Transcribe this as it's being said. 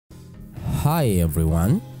Hi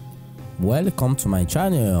everyone, welcome to my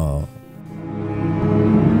channel.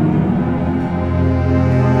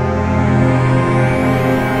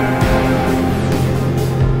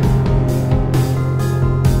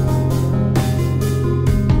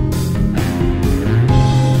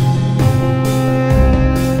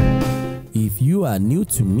 If you are new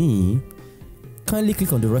to me, kindly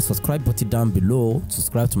click on the red subscribe button down below to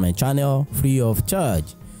subscribe to my channel free of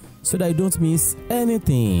charge, so that you don't miss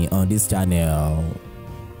anything on this channel.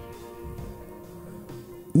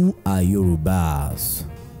 Who are Yorubas?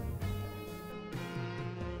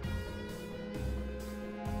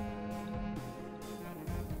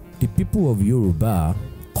 The people of Yoruba,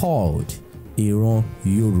 called Ìran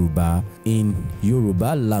Yorùbá in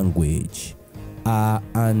Yoruba Language, are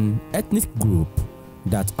an ethnic group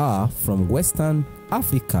that are from Western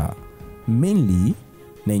Africa, mainly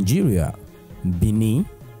Nigeria, Benin,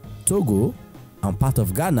 Togo, and part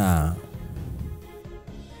of Ghana.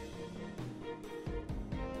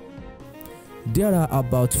 There are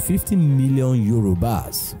about 50 million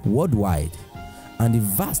Yorubas worldwide, and the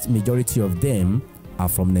vast majority of them are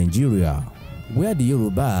from Nigeria, where the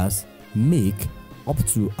Yorubas make up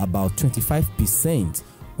to about 25%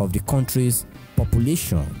 of the country's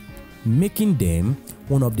population, making them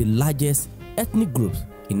one of the largest ethnic groups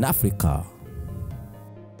in Africa.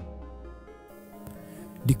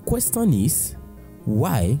 The question is,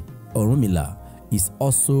 why Orunmila is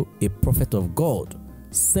also a prophet of God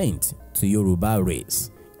sent to Yoruba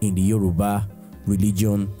race in the Yoruba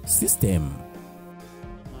religion system?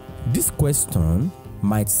 This question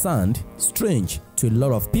might sound strange to a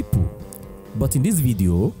lot of people, but in this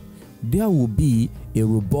video, there will be a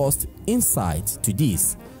robust insight to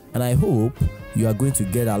this, and I hope you are going to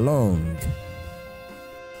get along.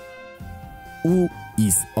 Who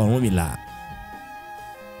is Orunmila?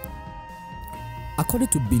 According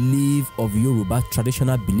to belief of Yoruba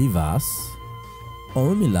traditional believers,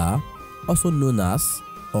 Orunmila, also known as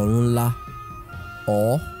Ọrúnla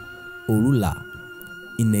or Orúla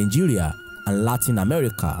in Nigeria and Latin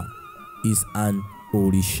America, is an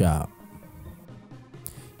Orisha.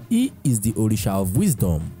 He is the Orisha of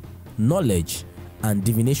wisdom, knowledge, and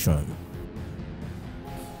divination.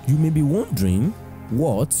 You may be wondering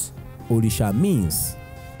what Orisha means.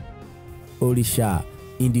 Orisha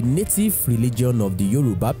in the native religion of the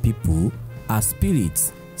Yoruba people are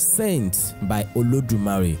spirits sent by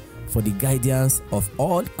Olodumare for the guidance of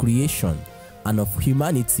all creation and of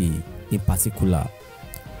humanity in particular,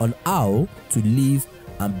 on how to live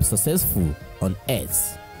and be successful on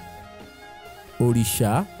earth.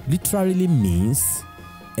 Orisha literally means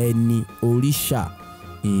eni-ori-sha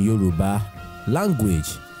in Yoruba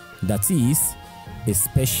language, that is, a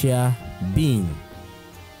special being.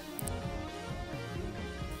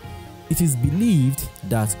 It is believed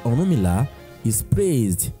that Orunmila is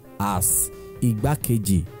praised as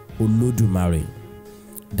Igbakeji Olodumare,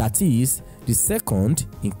 that is, the second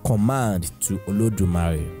in command to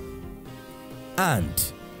Olodumare,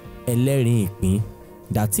 and eleri,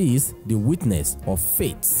 that is, the witness of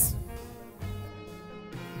faith.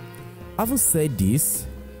 Having said this,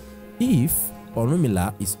 if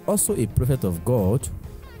Orunmila is also a prophet of God,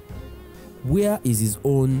 where is his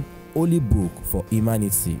own holy book for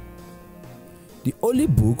humanity? The holy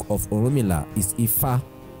book of Orunmila is Ifa,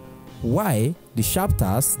 while the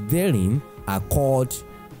chapters therein are called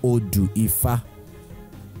Odu Ifa.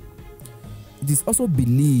 It is also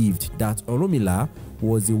believed that Orunmila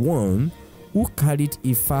was the one who carried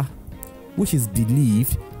Ifa, which is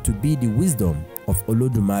believed to be the wisdom of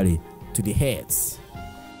Olodumare, to the heads.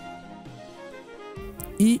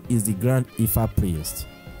 He is the Grand Ifa priest.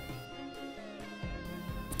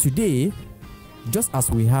 Today, just as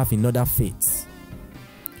we have in other faiths,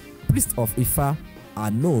 Priests of Ifa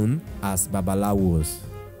are known as Babalawos,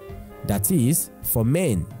 that is, for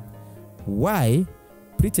men, while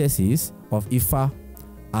Priestesses of Ifa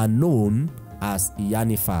are known as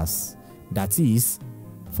iyanifas, that is,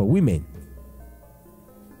 for women.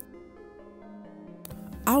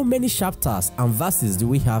 How many chapters and verses do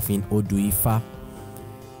we have in Odu Ifa?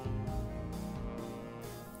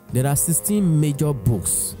 There are 16 major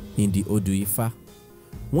books in the Odu Ifa.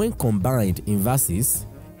 When combined in verses,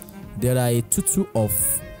 there are a total of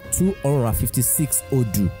 256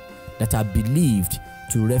 Odu that are believed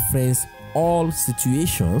to reference all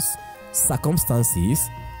situations, circumstances,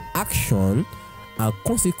 action, and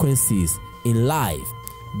consequences in life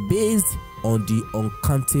based on the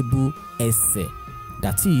uncountable essay,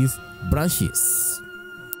 that is, branches.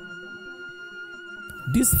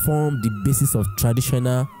 These form the basis of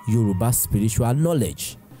traditional Yoruba spiritual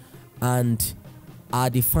knowledge and are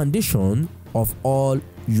the foundation of all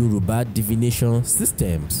Yoruba divination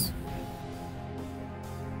systems.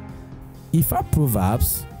 Ifa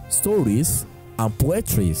proverbs, stories, and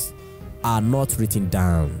poetries are not written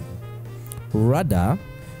down. Rather,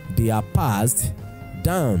 they are passed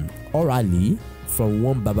down orally from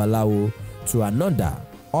one Babalawo to another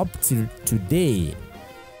up till today.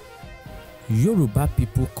 Yoruba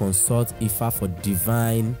people consult Ifa for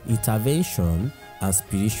divine intervention and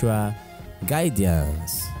spiritual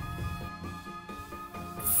guidance.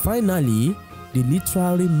 Finally, the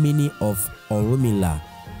literary meaning of Orunmila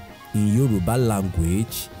in Yoruba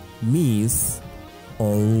language means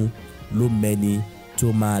Ọ̀run ló mẹ́ni tó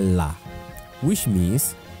máa là, which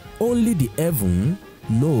means only the heaven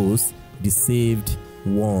knows the saved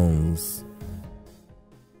ones.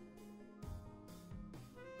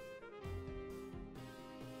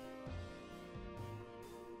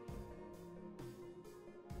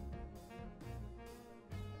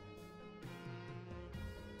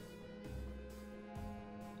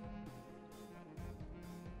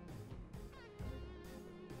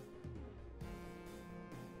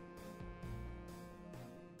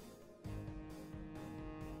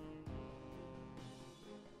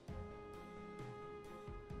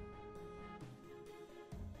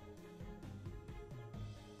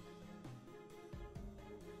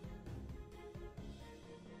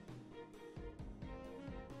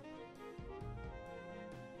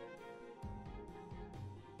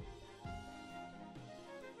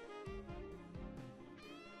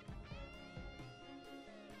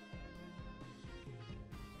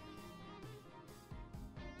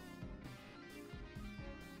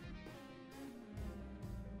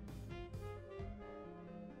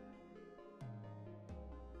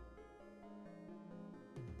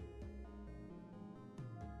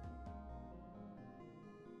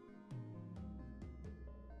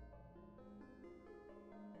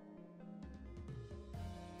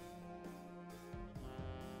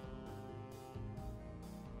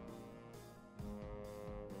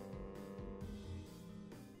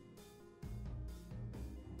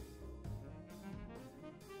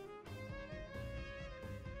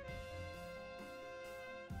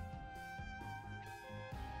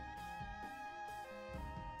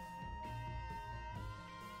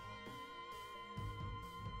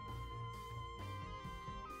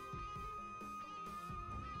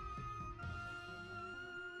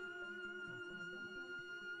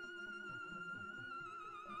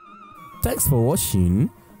 Thanks for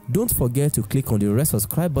watching. Don't forget to click on the red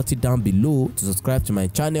subscribe button down below to subscribe to my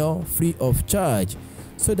channel free of charge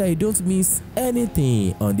so that you don't miss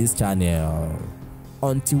anything on this channel.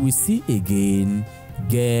 Until we see again,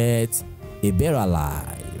 get a better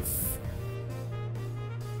life.